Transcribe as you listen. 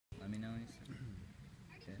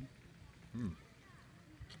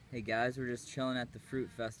Hey guys, we're just chilling at the fruit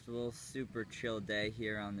festival. Super chill day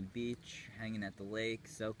here on the beach, hanging at the lake,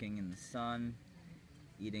 soaking in the sun,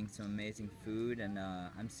 eating some amazing food, and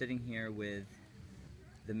I'm sitting here with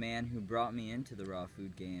the man who brought me into the raw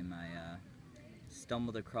food game. I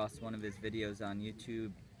stumbled across one of his videos on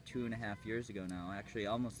YouTube 2.5 years ago now, actually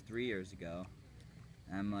almost 3 years ago.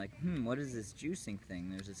 And I'm like, what is this juicing thing?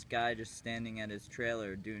 There's this guy just standing at his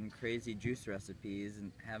trailer doing crazy juice recipes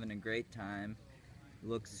and having a great time.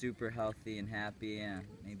 Looks super healthy and happy. Yeah,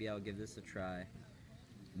 maybe I'll give this a try.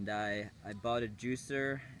 And I bought a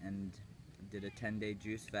juicer and did a 10-day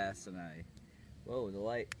juice fast, and whoa, the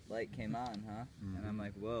light came on, huh? And I'm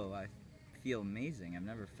like, whoa, I feel amazing. I've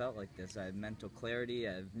never felt like this. I have mental clarity.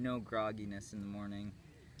 I have no grogginess in the morning.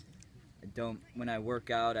 When I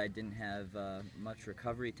work out, I didn't have much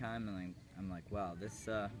recovery time, and I'm like, wow, this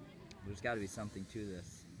there's got to be something to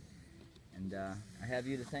this. And I have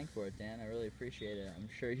you to thank for it, Dan. I really appreciate it. I'm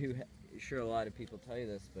sure a lot of people tell you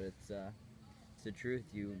this, but it's the truth.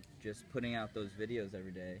 You just putting out those videos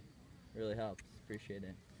every day really helps. Appreciate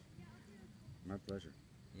it. My pleasure.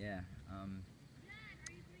 Yeah.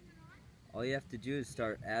 All you have to do is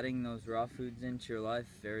start adding those raw foods into your life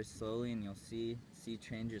very slowly, and you'll see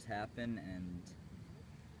changes happen, and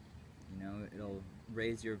you know, it'll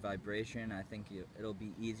raise your vibration. I think it'll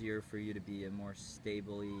be easier for you to be a more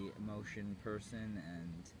stably emotion person,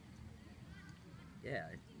 and yeah,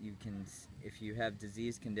 you can, if you have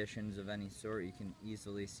disease conditions of any sort, you can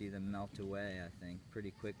easily see them melt away, I think,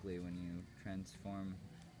 pretty quickly when you transform,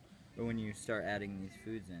 or when you start adding these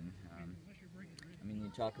foods in. I mean,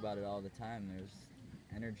 you talk about it all the time. There's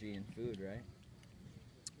energy in food, right?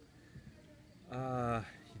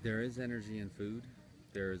 There is energy in food.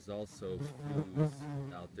 There's also foods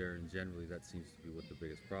out there, and generally that seems to be what the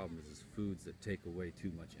biggest problem is foods that take away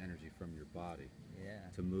too much energy from your body.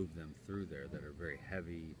 Yeah. To move them through there, that are very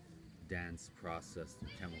heavy, dense, processed, and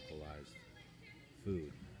chemicalized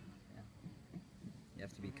food. Yeah. You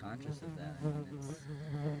have to be conscious of that. I mean,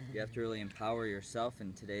 you have to really empower yourself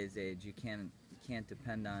in today's age. You can't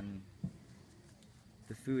depend on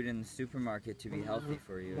the food in the supermarket to be healthy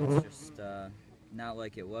for you. It's just not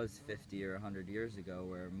like it was 50 or 100 years ago,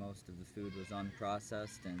 where most of the food was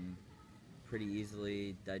unprocessed and pretty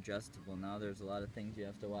easily digestible. Now there's a lot of things you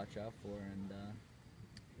have to watch out for, and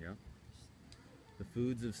yeah, the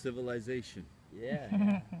foods of civilization.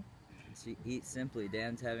 Yeah. So eat simply.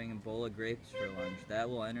 Dan's having a bowl of grapes for lunch. That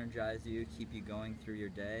will energize you, keep you going through your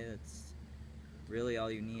day. That's really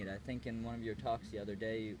all you need. I think in one of your talks the other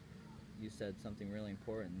day, you said something really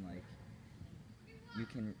important, like you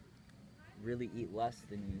can really eat less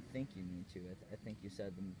than you think you need to. I think you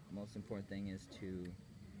said the most important thing is to,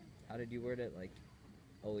 how did you word it, like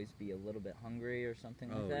always be a little bit hungry or something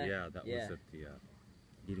like that? Oh yeah, that was at the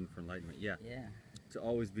Eating for Enlightenment. Yeah. Yeah. To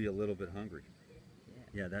always be a little bit hungry.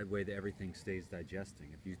 Yeah. Yeah, that way everything stays digesting.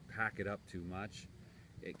 If you pack it up too much,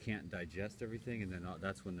 it can't digest everything, and then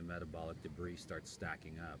that's when the metabolic debris starts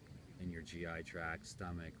stacking up in your GI tract,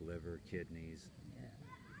 stomach, liver, kidneys. Yeah.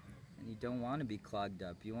 And you don't want to be clogged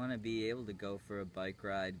up. You want to be able to go for a bike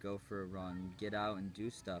ride, go for a run, get out and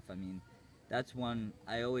do stuff. I mean, that's one,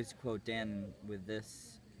 I always quote Dan with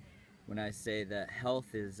this when I say that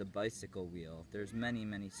health is a bicycle wheel. There's many,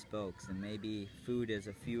 many spokes, and maybe food is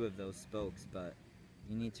a few of those spokes, but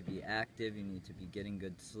you need to be active, you need to be getting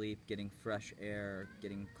good sleep, getting fresh air,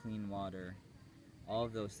 getting clean water. All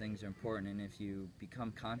of those things are important, and if you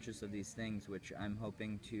become conscious of these things, which I'm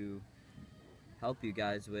hoping to help you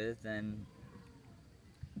guys with, then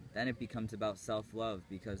it becomes about self-love,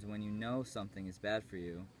 because when you know something is bad for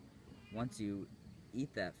you, once you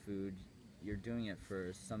eat that food, you're doing it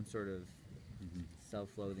for some sort of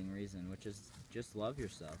self-loathing reason, which is just love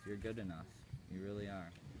yourself. You're good enough. You really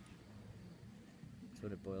are. That's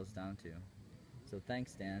what it boils down to. So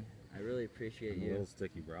thanks, Dan. I really appreciate you. A little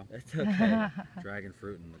sticky, bro. That's okay. Dragon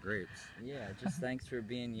fruit and the grapes. Yeah, just thanks for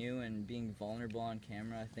being you and being vulnerable on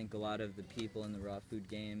camera. I think a lot of the people in the raw food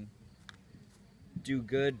game do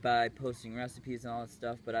good by posting recipes and all that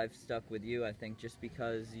stuff, but I've stuck with you, I think, just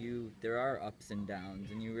because there are ups and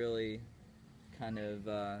downs, and you really kind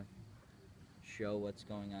of show what's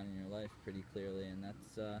going on in your life pretty clearly, and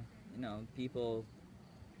that's, you know,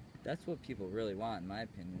 that's what people really want, in my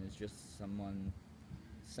opinion, is just someone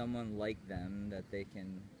like them that they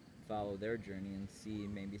can follow their journey and see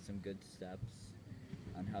maybe some good steps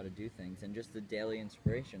on how to do things, and just the daily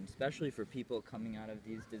inspiration, especially for people coming out of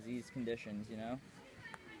these disease conditions. You know,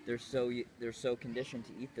 they're so conditioned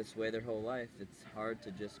to eat this way their whole life. It's hard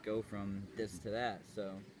to just go from this to that.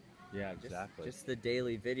 So yeah, exactly. Just the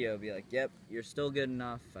daily video, be like, yep, you're still good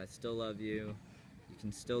enough. I still love you. You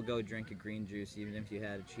can still go drink a green juice even if you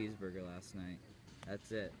had a cheeseburger last night.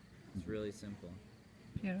 That's it. It's really simple.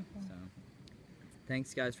 Beautiful. So,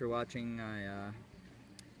 thanks guys for watching.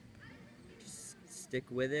 Just stick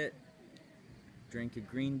with it. Drink a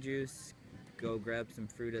green juice. Go grab some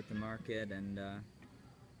fruit at the market, and yeah,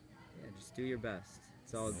 just do your best.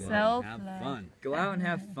 It's all good. Self-love. Have fun. Go out and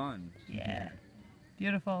have fun. Yeah.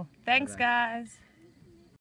 Beautiful. Thanks, Bye-bye. guys.